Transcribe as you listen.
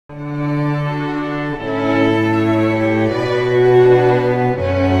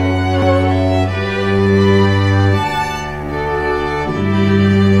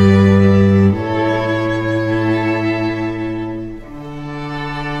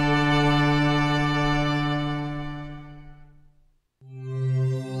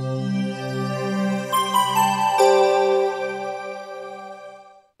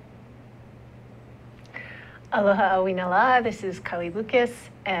Winala. This is Kali Lucas,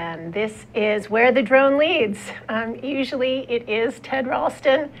 and this is Where the Drone Leads. Usually it is Ted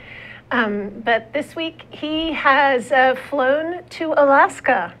Ralston, but this week he has flown to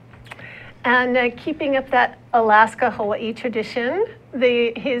Alaska. And keeping up that Alaska-Hawaii tradition,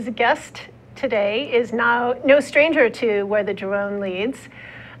 his guest today is now no stranger to Where the Drone Leads.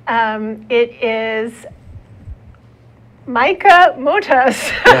 It is Maika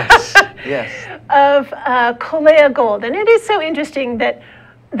Motas. Yes, yes. Of Kolea Gold. And it is so interesting that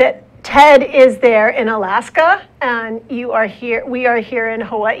Ted is there in Alaska and we are here in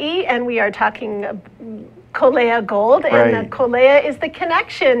Hawaii, and we are talking Kolea Gold. Right. And the Kolea is the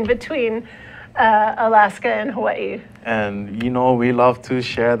connection between Alaska and Hawaii. And, we love to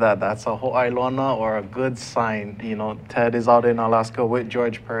share that. That's a ho'ailona, or a good sign. Ted is out in Alaska with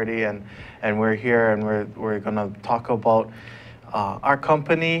George Purdy, and we're here, and we're going to talk about our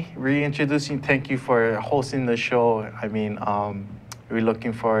company, reintroducing. Thank you for hosting the show. I mean, we're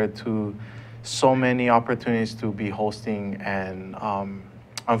looking forward to so many opportunities to be hosting. And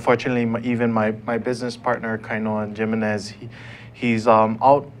unfortunately, even my business partner, Kainoa Jimenez, he's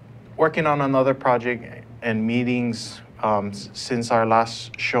out working on another project and meetings. Since our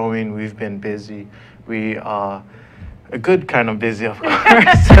last showing, we've been busy. We a good kind of busy, of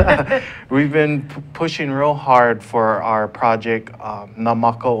course. We've been pushing real hard for our project,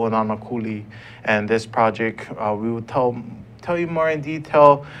 Maka o Nanakuli. And this project, we will tell you more in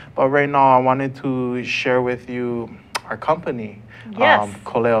detail. But right now, I wanted to share with you our company, yes.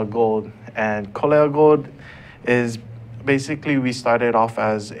 Kolea Gold. And Kolea Gold is basically, we started off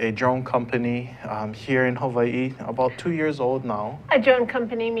as a drone company here in Hawaii, about 2 years old now. A drone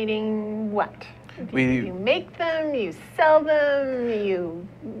company meaning what? You make them, you sell them,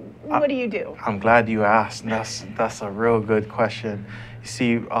 what do you do? I'm glad you asked. That's a real good question. You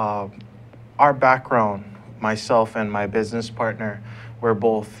see, our background, myself and my business partner, we're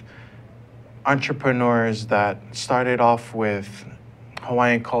both entrepreneurs that started off with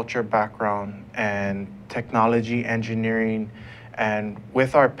Hawaiian culture background and technology, engineering, and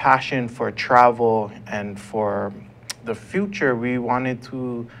with our passion for travel and for the future, we wanted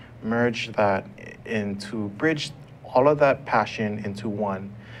to merge that bridge all of that passion into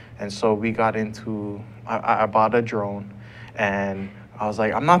one. And so we got into, I bought a drone, and I was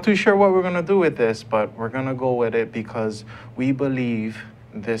like, I'm not too sure what we're gonna do with this, but we're gonna go with it because we believe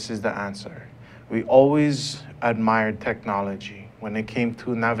this is the answer. We always admired technology. When it came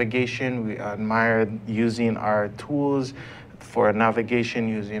to navigation, we admired using our tools for navigation,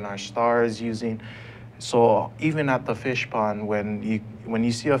 using our stars, so even at the fish pond, when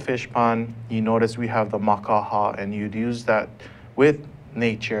you see a fish pond, you notice we have the Maka, and you'd use that with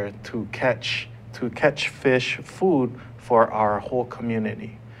nature to catch fish food for our whole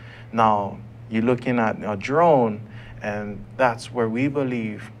community. Now, you're looking at a drone, and that's where we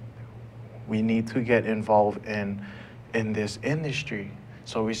believe we need to get involved in this industry.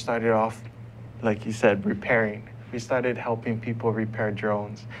 So we started off, like you said, repairing. We started helping people repair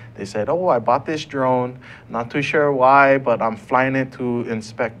drones. They said, oh, I bought this drone, not too sure why, but I'm flying it to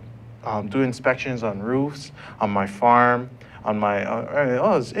do inspections on roofs, on my farm,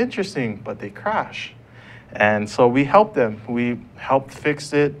 it's interesting, but they crash. And so we helped them. We helped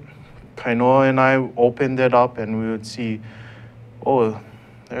fix it. Kainoa and I opened it up, and we would see,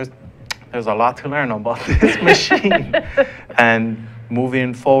 there's a lot to learn about this machine. And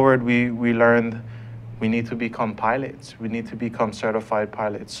moving forward, we learned we need to become pilots. We need to become certified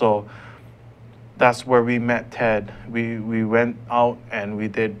pilots. So that's where we met Ted. We went out and we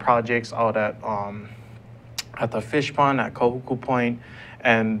did projects out at the fish pond at Kahuku Point.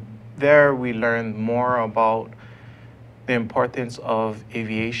 And there we learned more about the importance of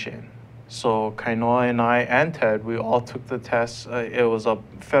aviation. So Kainoa and I and Ted, we all took the test. It was a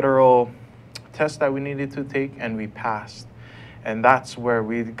federal test that we needed to take, and we passed. And that's where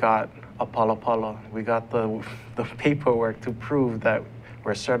we got a palapala. We got the paperwork to prove that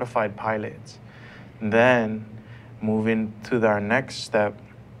we're certified pilots. And then moving to our next step,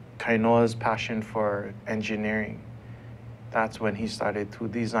 Kainoa's passion for engineering. That's when he started to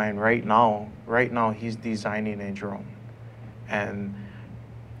design. Right now he's designing a drone. And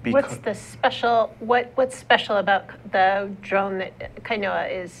what's special about the drone that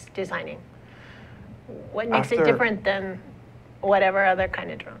Kainoa is designing? What makes it different than whatever other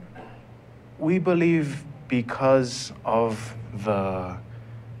kind of drone? We believe because of the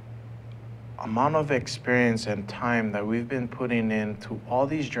amount of experience and time that we've been putting into all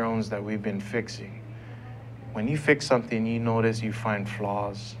these drones that we've been fixing. When you fix something, you notice you find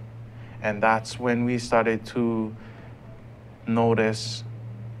flaws. And that's when we started to notice,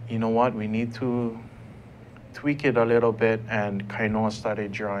 you know what, we need to tweak it a little bit, and Kainoa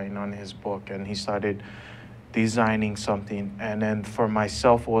started drawing on his book, and he started designing something. And then for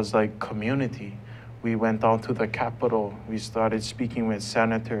myself, it was like community. We went down to the Capitol. We started speaking with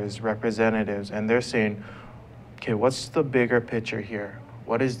senators, representatives, and they're saying, okay, what's the bigger picture here?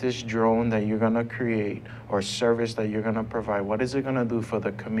 What is this drone that you're gonna create or service that you're gonna provide? What is it gonna do for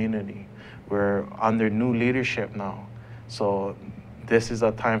the community? We're under new leadership now. So this is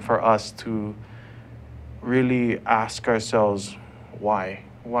a time for us to really ask ourselves, why?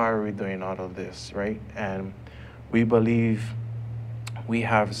 Why are we doing all of this, right? And we believe we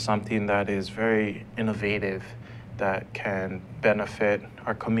have something that is very innovative that can benefit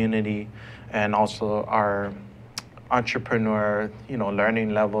our community and also our entrepreneur,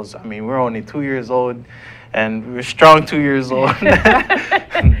 learning levels. I mean, we're only 2 years old and we're strong 2 years old.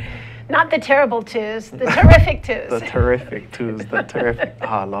 Not the terrible twos, the terrific twos. The terrific twos, the terrific. Oh,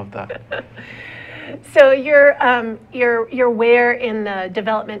 I love that. So you're where in the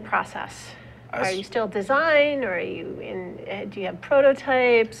development process? Are you still design, or are you do you have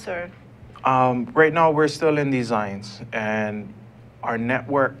prototypes, or? Right now we're still in designs, and our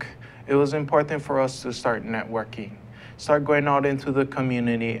network, it was important for us to start networking, start going out into the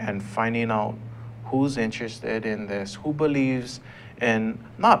community and finding out who's interested in this, who believes in,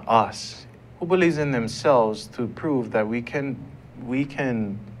 not us, who believes in themselves to prove that we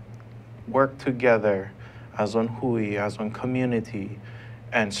can work together as one hui, as one community,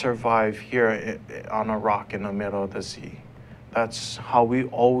 and survive here on a rock in the middle of the sea. That's how we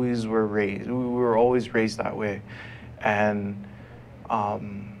always were raised. We were always raised that way. And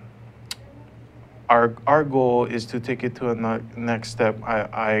our goal is to take it to a next step.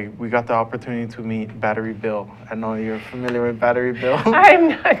 We got the opportunity to meet Battery Bill. I know you're familiar with Battery Bill. I'm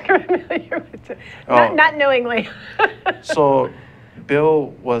not familiar with it. Not knowingly. So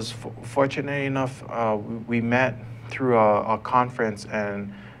Bill was fortunate enough, we met through a conference,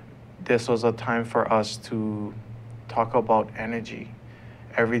 and this was a time for us to talk about energy.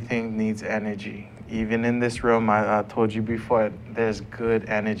 Everything needs energy. Even in this room, I told you before, there's good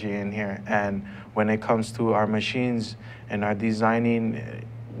energy in here. And when it comes to our machines and our designing,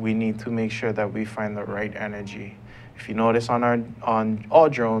 we need to make sure that we find the right energy. If you notice on all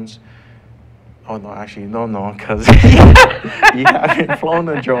drones, oh no, actually you don't know, because you haven't flown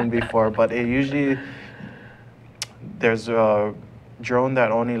a drone before, but it usually, there's a drone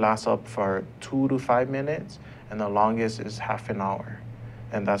that only lasts up for 2 to 5 minutes, and the longest is half an hour.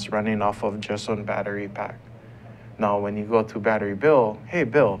 And that's running off of just one battery pack. Now, when you go to Battery Bill, hey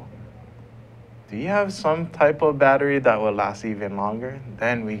Bill, do you have some type of battery that will last even longer?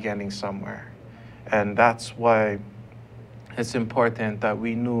 Then we're getting somewhere. And that's why it's important that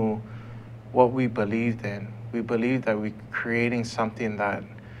we knew what we believed in. We believed that we're creating something that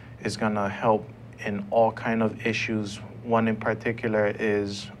is gonna help in all kind of issues. One in particular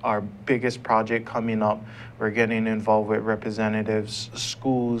is our biggest project coming up. We're getting involved with representatives,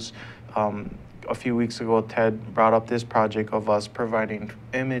 schools. A few weeks ago, Ted brought up this project of us providing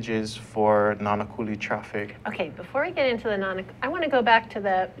images for Nanakuli traffic. Okay, before we get into the Nanakuli, I want to go back to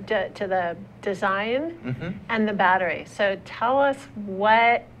the design and the battery. So tell us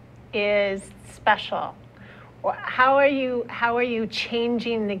what is special. How are you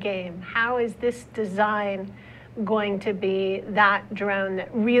changing the game? How is this design going to be that drone that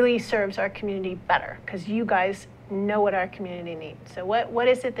really serves our community better? Because you guys know what our community needs. So what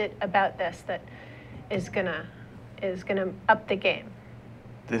is it about this that is gonna up the game?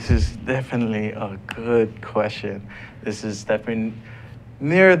 This is definitely a good question. This is definitely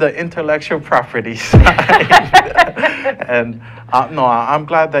near the intellectual property side. And no, I'm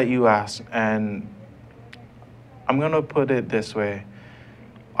glad that you asked. And I'm gonna put it this way.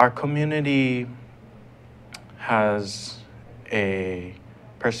 Our community has a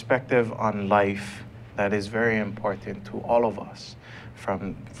perspective on life that is very important to all of us,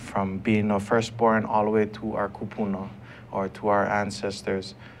 from being a firstborn all the way to our kupuna or to our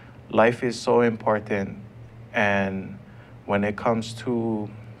ancestors. Life is so important, and when it comes to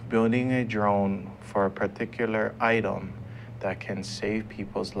building a drone for a particular item that can save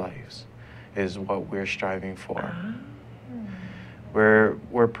people's lives is what we're striving for.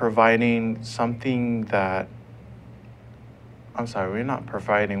 We're providing something that, I'm sorry, we're not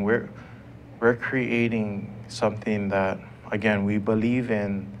providing, we're creating something that, again, we believe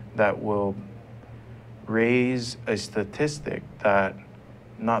in, that will raise a statistic that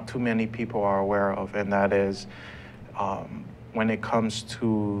not too many people are aware of, and that is when it comes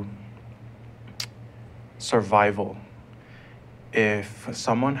to survival. If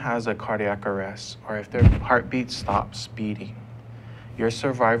someone has a cardiac arrest, or if their heartbeat stops beating, your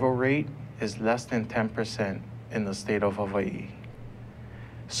survival rate is less than 10% in the state of Hawaii.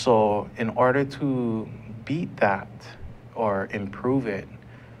 So in order to beat that or improve it,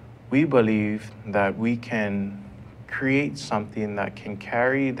 we believe that we can create something that can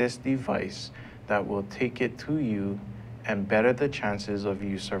carry this device that will take it to you and better the chances of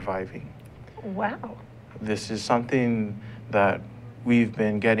you surviving. Wow. This is something that we've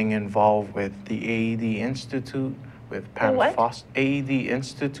been getting involved with the AED Institute, with Pam Foster. AED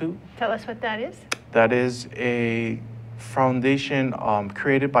Institute. Tell us what that is. That is a foundation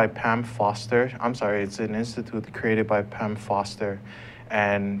created by Pam Foster. I'm sorry, it's an institute created by Pam Foster.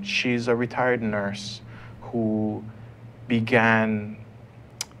 And she's a retired nurse who began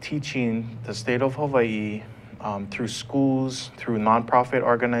teaching the state of Hawaii through schools, through nonprofit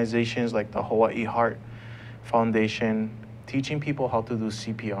organizations like the Hawaii Heart Foundation, teaching people how to do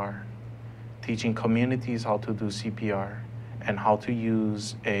CPR, teaching communities how to do CPR, and how to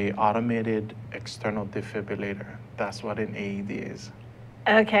use a automated external defibrillator. That's what an AED is.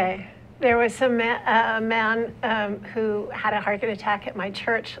 Okay. There was a man who had a heart attack at my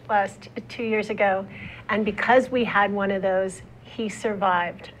church 2 years ago, and because we had one of those, he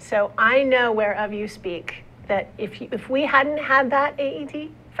survived. So I know whereof you speak, that if we hadn't had that AED,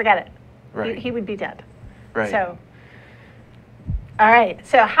 forget it. Right. He would be dead. Right. So, all right.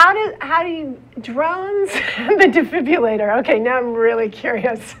 So how do you drones and the defibrillator? Okay, now I'm really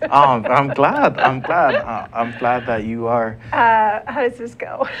curious. I'm glad that you are. How does this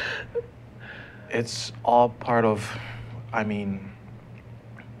go? It's all part of, I mean,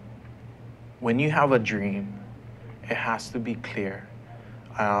 when you have a dream, it has to be clear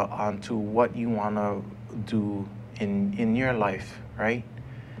onto what you want to do in your life, right?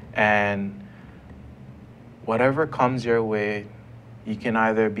 And whatever comes your way, you can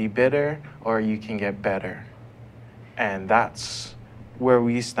either be bitter or you can get better. And that's where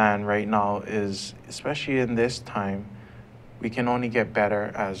we stand right now, is especially in this time, we can only get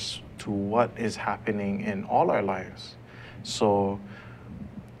better as to what is happening in all our lives. So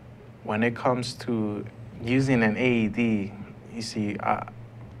when it comes to using an AED, you see,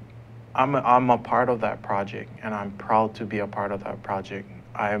 I'm a part of that project, and I'm proud to be a part of that project.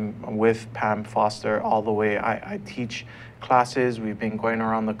 I'm with Pam Foster all the way. I teach classes. We've been going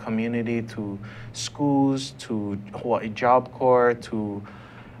around the community to schools, to Hawaii Job Corps, to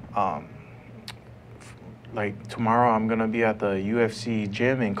like tomorrow I'm gonna be at the UFC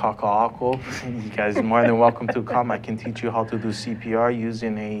gym in Kaka'ako. You guys are more than welcome to come. I can teach you how to do CPR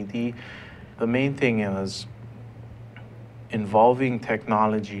using AED. The main thing is involving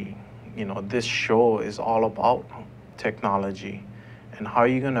technology. You know, this show is all about technology. And how are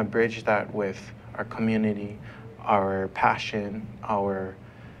you gonna bridge that with our community, our passion, our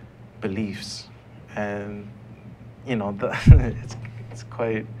beliefs? And, you know, it's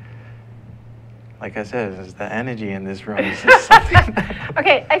quite, like I said, it's the energy in this room is just something.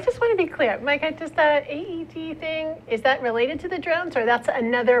 Okay, I just want to be clear. Micah, does the AED thing, is that related to the drones, or that's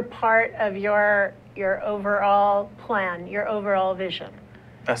another part of your overall plan, your overall vision?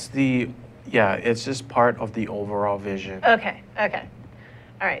 That's it's just part of the overall vision. Okay.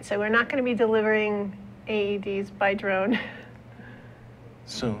 All right, so we're not going to be delivering AEDs by drone.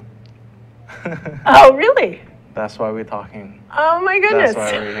 Soon. Oh, really? That's why we're talking. Oh my goodness.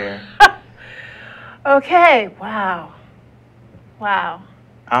 That's why we're here. Okay, wow.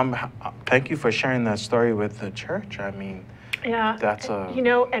 Thank you for sharing that story with the church. I mean, yeah, that's you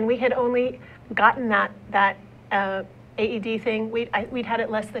know, and we had only gotten that AED thing. We'd had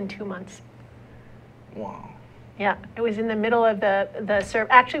it less than 2 months. Wow. Yeah, it was in the middle of the service.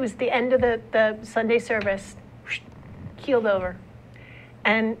 Actually, it was the end of the Sunday service. Keeled over,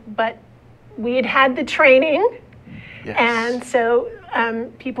 but we had the training. Yes. And so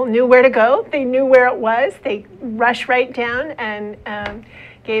people knew where to go. They knew where it was. They rushed right down and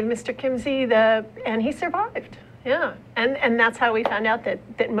gave Mr. Kimsey and he survived. Yeah, and that's how we found out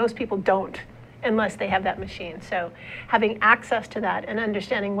that most people don't unless they have that machine. So having access to that and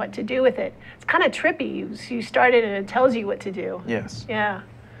understanding what to do with it, it's kind of trippy. You start it and it tells you what to do. Yes. Yeah.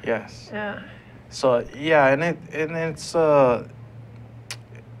 Yes. Yeah. So yeah, and it's a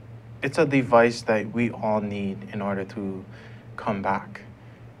device that we all need in order to come back.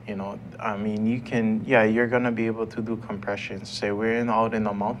 You know, I mean, you're gonna be able to do compressions. Say we're out in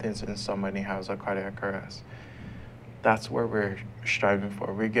the mountains and somebody has a cardiac arrest. That's where we're striving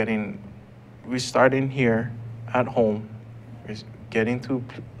for. We're starting here at home. We're getting to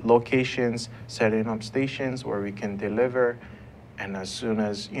locations, setting up stations where we can deliver, and as soon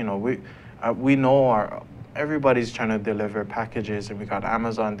as, you know, we know everybody's trying to deliver packages, and we got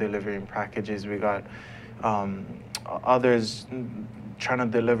Amazon delivering packages. We got others trying to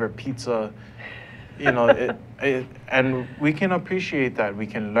deliver pizza. you know, and we can appreciate that. We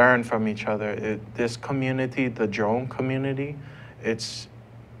can learn from each other. This community, the drone community, it's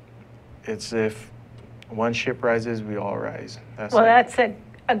if one ship rises, we all rise. Well, that's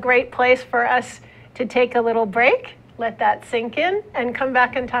a great place for us to take a little break, let that sink in, and come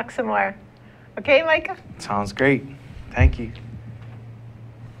back and talk some more. Okay, Maika? Sounds great. Thank you.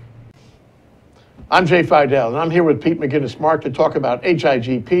 I'm Jay Fidel, and I'm here with Pete McGinnis-Mark to talk about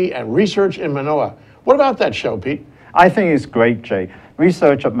HIGP and research in Manoa. What about that show, Pete? I think it's great, Jay.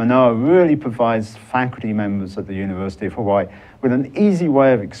 Research at Manoa really provides faculty members at the University of Hawaii with an easy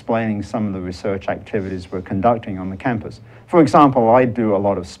way of explaining some of the research activities we're conducting on the campus. For example, I do a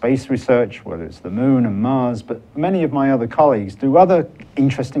lot of space research, whether it's the moon and Mars, but many of my other colleagues do other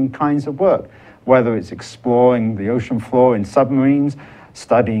interesting kinds of work, whether it's exploring the ocean floor in submarines,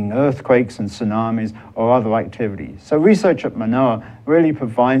 studying earthquakes and tsunamis, or other activities. So research at Manoa really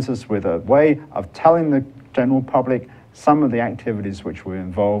provides us with a way of telling the general public some of the activities which we're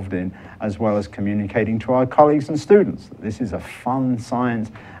involved in, as well as communicating to our colleagues and students. This is a fun science,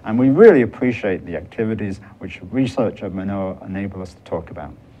 and we really appreciate the activities which research at Manoa enable us to talk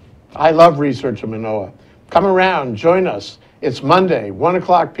about. I love research at Manoa. Come around, join us. It's Monday, 1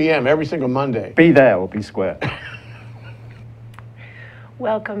 o'clock p.m. every single Monday. Be there or be square.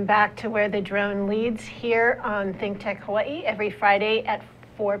 Welcome back to Where the Drone Leads here on ThinkTech Hawaii every Friday at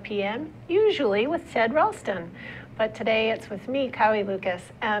 4 p.m., usually with Ted Ralston. But today it's with me, Kaui Lucas,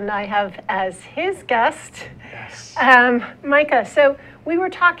 and I have as his guest, Yes. Maika. So we were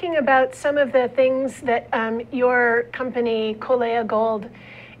talking about some of the things that your company, Kolea Gold,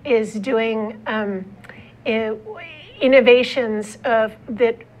 is doing, innovations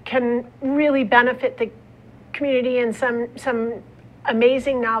that can really benefit the community in some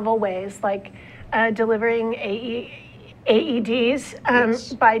amazing novel ways, like delivering AEDs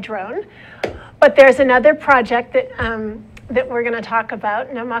Yes. by drone. But there's another project that that we're going to talk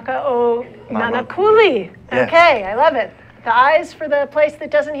about, Maka o Nanakuli. Yes. Okay, I love it. The eyes for the place that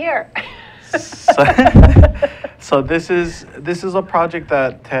doesn't hear. So this is a project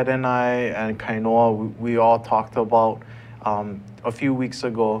that Ted and I and Kainoa, we all talked about a few weeks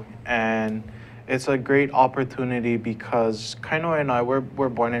ago, and it's a great opportunity because Kainoa and I, we're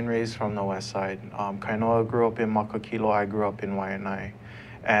born and raised from the west side. Kainoa grew up in Maka, I grew up in Waianae.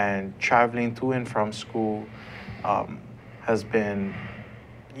 And traveling to and from school has been,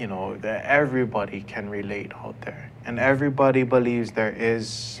 you know, that everybody can relate out there. And everybody believes there is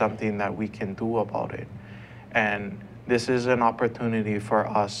something that we can do about it. And this is an opportunity for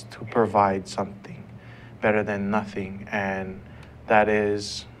us to provide something better than nothing. And that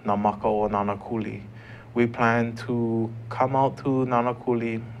is Maka o Nanakuli. We plan to come out to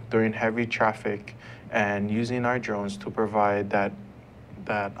Nanakuli during heavy traffic and using our drones to provide that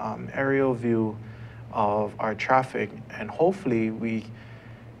aerial view of our traffic, and hopefully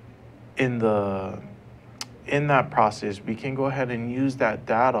in that process we can go ahead and use that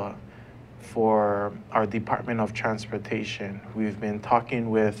data for our Department of Transportation. We've been talking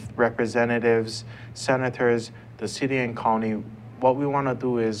with representatives, senators, the city and county. What we want to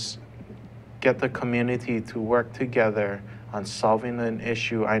do is get the community to work together on solving an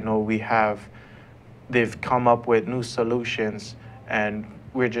issue. I know they've come up with new solutions, and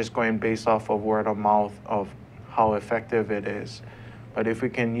we're just going based off of word of mouth of how effective it is. But if we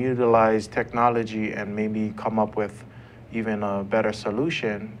can utilize technology and maybe come up with even a better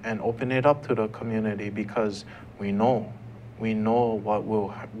solution and open it up to the community, because we know what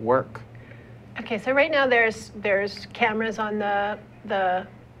will work. Okay, so right now there's cameras on the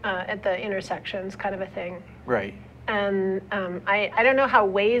at the intersections, kind of a thing. Right. And I don't know how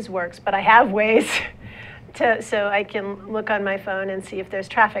Waze works, but I have Waze. So I can look on my phone and see if there's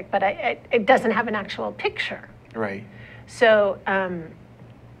traffic, but it doesn't have an actual picture. Right. So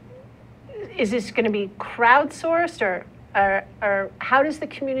is this going to be crowdsourced, or how does the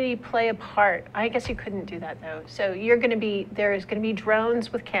community play a part? I guess you couldn't do that though. So there's going to be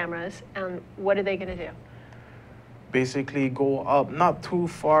drones with cameras, and what are they going to do? Basically go up, not too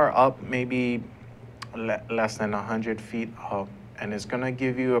far up, maybe less than 100 feet up. And it's going to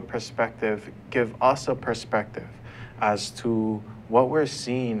give us a perspective as to what we're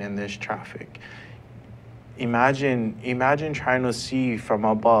seeing in this traffic. Imagine trying to see from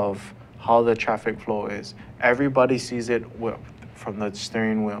above how the traffic flow is. Everybody sees it from the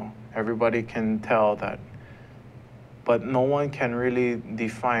steering wheel. Everybody can tell that. But no one can really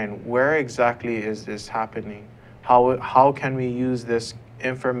define where exactly is this happening. How can we use this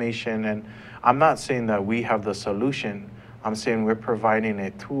information? And I'm not saying that we have the solution. I'm saying we're providing a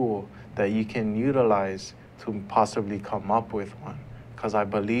tool that you can utilize to possibly come up with one. Because I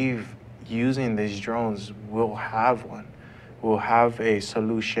believe using these drones, we'll have one. We'll have a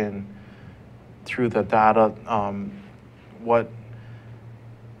solution through the data. What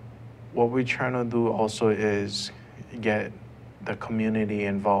we're trying to do also is get the community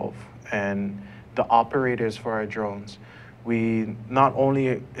involved and the operators for our drones. We not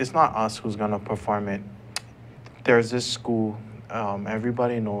only, it's not us who's gonna perform it. There's this school,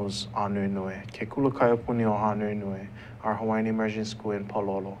 everybody knows Anuenue, Ke Kulakaya Punio Anuenue, our Hawaiian immersion school in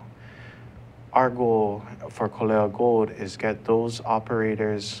Palolo. Our goal for Kolea Gold is get those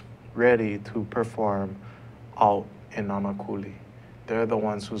operators ready to perform out in Nanakuli. They're the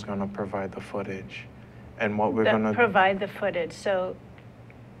ones who's gonna provide the footage. And what we're gonna provide the footage. So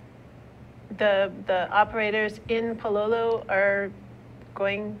the operators in Palolo are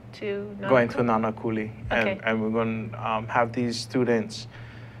going to Nanakuli? Going to Nanakuli. Okay. And we're going to have these students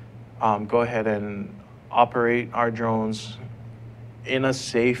go ahead and operate our drones in a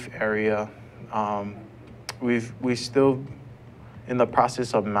safe area. We still in the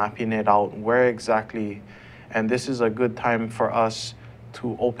process of mapping it out where exactly, and this is a good time for us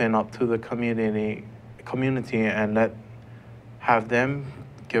to open up to the community and have them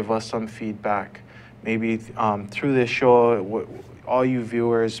give us some feedback. Maybe through this show, all you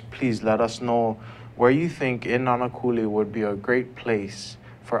viewers, please let us know where you think in Nanakuli would be a great place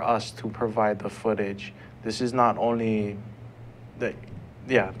for us to provide the footage. This is not only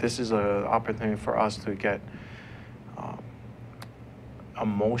this is an opportunity for us to get a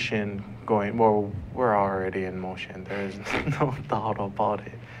motion going. Well, we're already in motion. There's no doubt about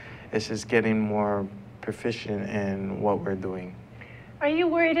it. It's just getting more proficient in what we're doing. Are you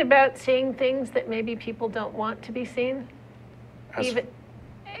worried about seeing things that maybe people don't want to be seen? Even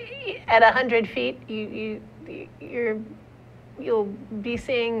at 100 feet, you'll be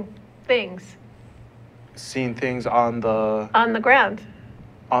seeing things. Seeing things on the ground.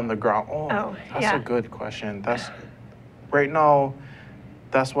 On the ground. Oh, that's a good question. Right now.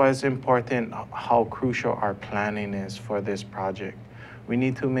 That's why it's important how crucial our planning is for this project. We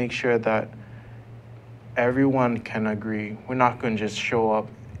need to make sure that everyone can agree. We're not going to just show up.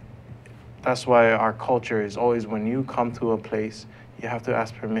 That's why our culture is always, when you come to a place, you have to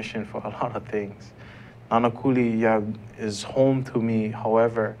ask permission for a lot of things. Nanakuli is home to me.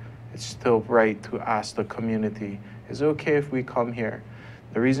 However, it's still right to ask the community, is it okay if we come here?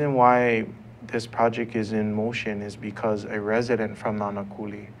 The reason why this project is in motion is because a resident from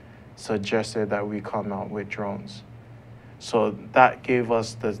Nanakuli suggested that we come out with drones. So that gave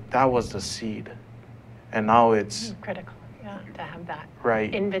us that was the seed. And now it's critical, to have that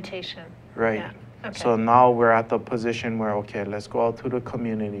invitation. Right. Yeah. Okay. So now we're at the position where, okay, let's go out to the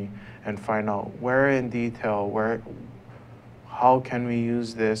community and find out where in detail, how can we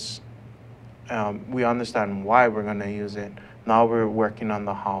use this? We understand why we're gonna use it. Now we're working on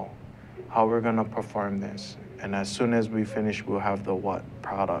the how we're gonna perform this. And as soon as we finish, we'll have the what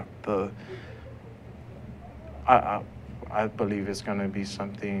product. I believe it's gonna be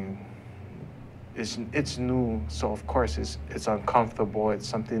something, it's new, so of course it's uncomfortable. It's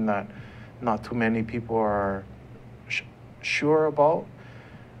something that not too many people are sure about.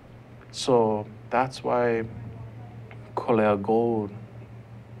 So that's why Kolea Gold,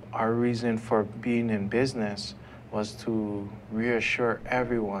 our reason for being in business was to reassure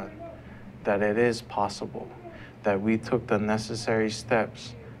everyone that it is possible, that we took the necessary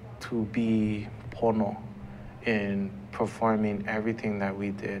steps to be pono in performing everything that we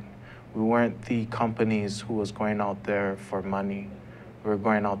did. We weren't the companies who was going out there for money. We were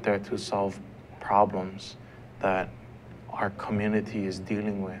going out there to solve problems that our community is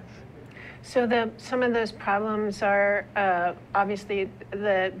dealing with. So some of those problems are obviously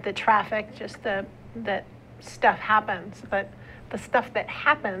the traffic, just that stuff happens, but the stuff that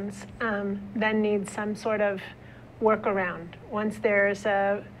happens then needs some sort of workaround. Once there are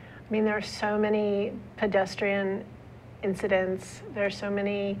so many pedestrian incidents, there are so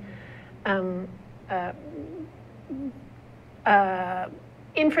many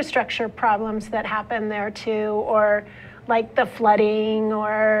infrastructure problems that happen there too, or like the flooding,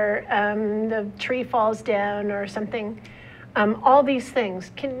 or the tree falls down or something. All these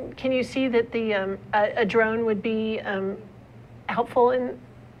things. Can you see that a drone would be helpful in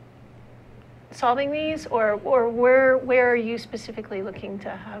solving these, or where are you specifically looking to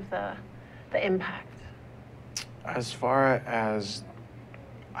have the impact? As far as,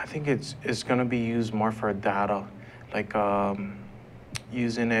 I think it's going to be used more for data, like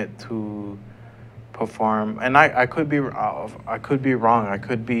using it to perform. And I could be wrong.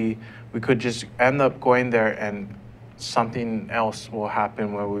 We could just end up going there and something else will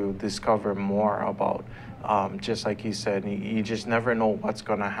happen where we will discover more about Just like you said, you just never know what's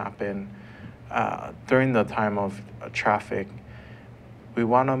going to happen during the time of traffic. We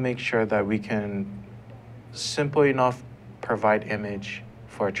want to make sure that we can simple enough provide image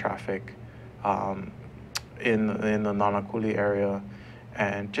for traffic in the Nanakuli area,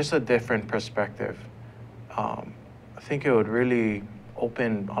 and just a different perspective. I think it would really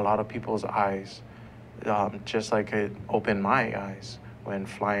open a lot of people's eyes, just like it opened my eyes when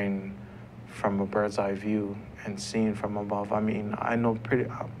flying from a bird's eye view and seeing from above. I mean, I'm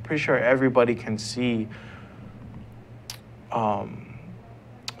pretty sure everybody can see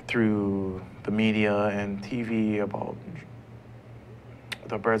through the media and TV about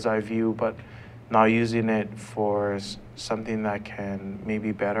the bird's eye view, but now using it for something that can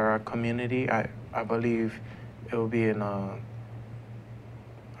maybe better our community, I believe it will be I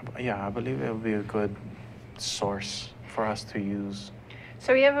believe it will be a good source for us to use.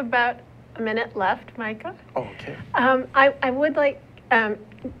 So we have about a minute left, Maika. Oh, okay. I would like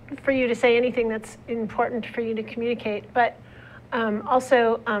for you to say anything that's important for you to communicate, but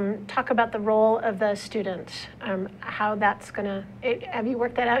also talk about the role of the student, how that's gonna, have you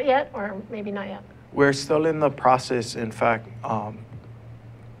worked that out yet, or maybe not yet? We're still in the process. In fact,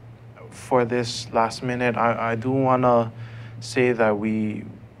 for this last minute, I do wanna say that we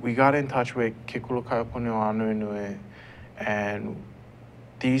got in touch with Kikulukaipuniwanui, and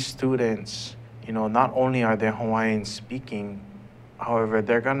these students, you know, not only are they Hawaiian speaking, however,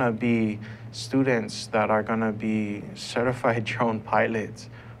 they're gonna be students that are gonna be certified drone pilots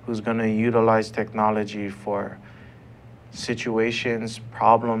who's gonna utilize technology for situations,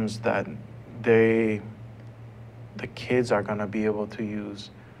 problems that the kids are gonna be able to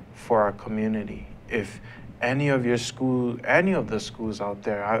use for our community. If any of the schools out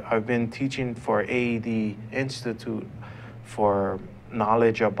there, I've been teaching for AED Institute for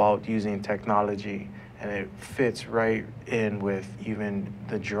knowledge about using technology, and it fits right in with even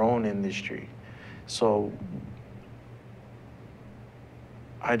the drone industry. So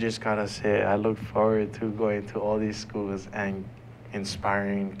I just gotta say, I look forward to going to all these schools and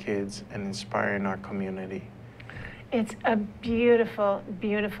inspiring kids and inspiring our community. It's a beautiful,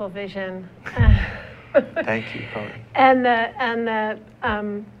 beautiful vision. Thank you, Chloe. And the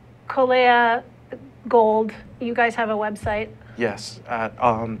Kolea Gold, you guys have a website? Yes, at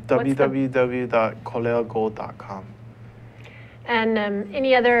www.koleagold.com. And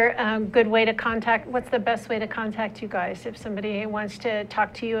any other good way to contact, what's the best way to contact you guys if somebody wants to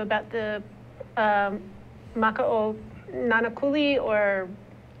talk to you about the Maka o Nanakuli or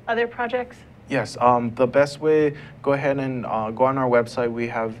other projects? Yes, the best way, go ahead and go on our website. We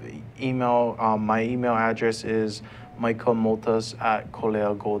have email. My email address is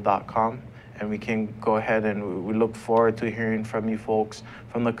Motas@koleagold.com. And we can go ahead and we look forward to hearing from you folks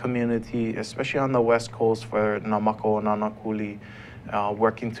from the community, especially on the West Coast for Namako and Nanakuli,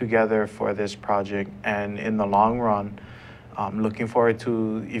 working together for this project. And in the long run, looking forward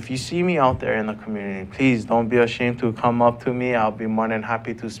to, if you see me out there in the community, please don't be ashamed to come up to me. I'll be more than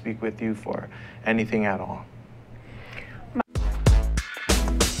happy to speak with you for anything at all.